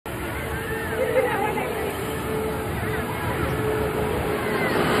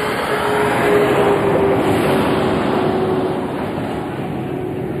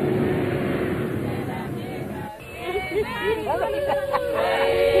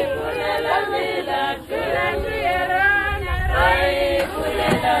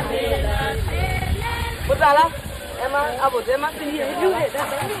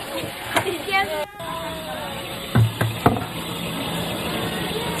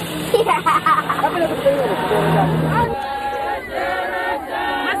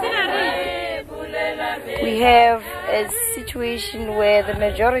We have a situation where the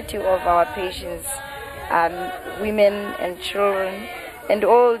majority of our patients are women and children and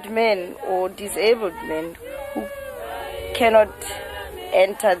old men or disabled men who cannot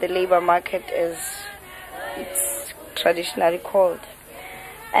enter the labor market as it's traditionally called.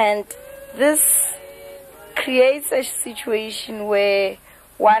 And this creates a situation where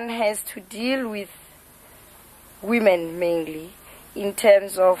one has to deal with women mainly in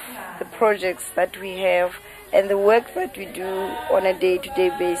terms of the projects that we have and the work that we do on a day-to-day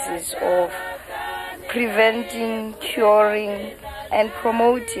basis of preventing, curing, and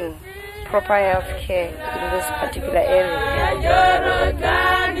promoting proper health care in this particular area.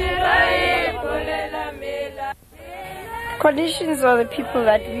 Conditions of the people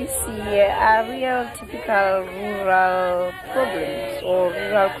that we see here are real typical rural problems or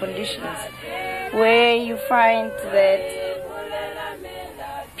rural conditions where you find that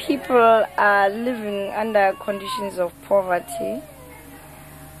people are living under conditions of poverty,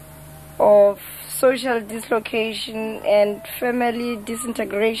 of social dislocation and family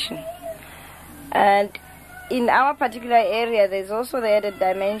disintegration. And in our particular area there's also the added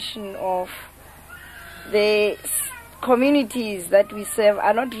dimension of the communities that we serve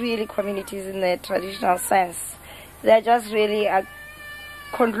are not really communities in the traditional sense. They're just really a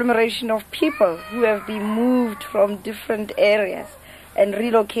conglomeration of people who have been moved from different areas and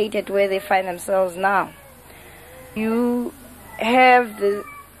relocated where they find themselves now. You have the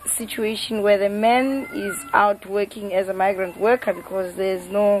situation where the man is out working as a migrant worker because there's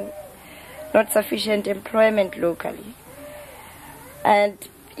not sufficient employment locally. And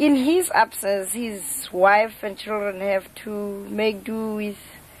in his absence, his wife and children have to make do with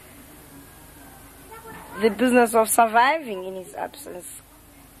the business of surviving in his absence.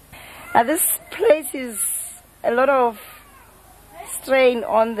 Now this places a lot of strain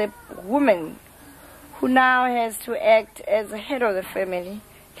on the woman who now has to act as the head of the family,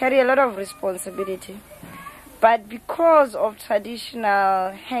 carry a lot of responsibility. But because of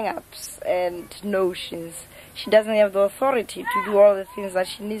traditional hang-ups and notions, she doesn't have the authority to do all the things that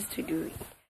she needs to do.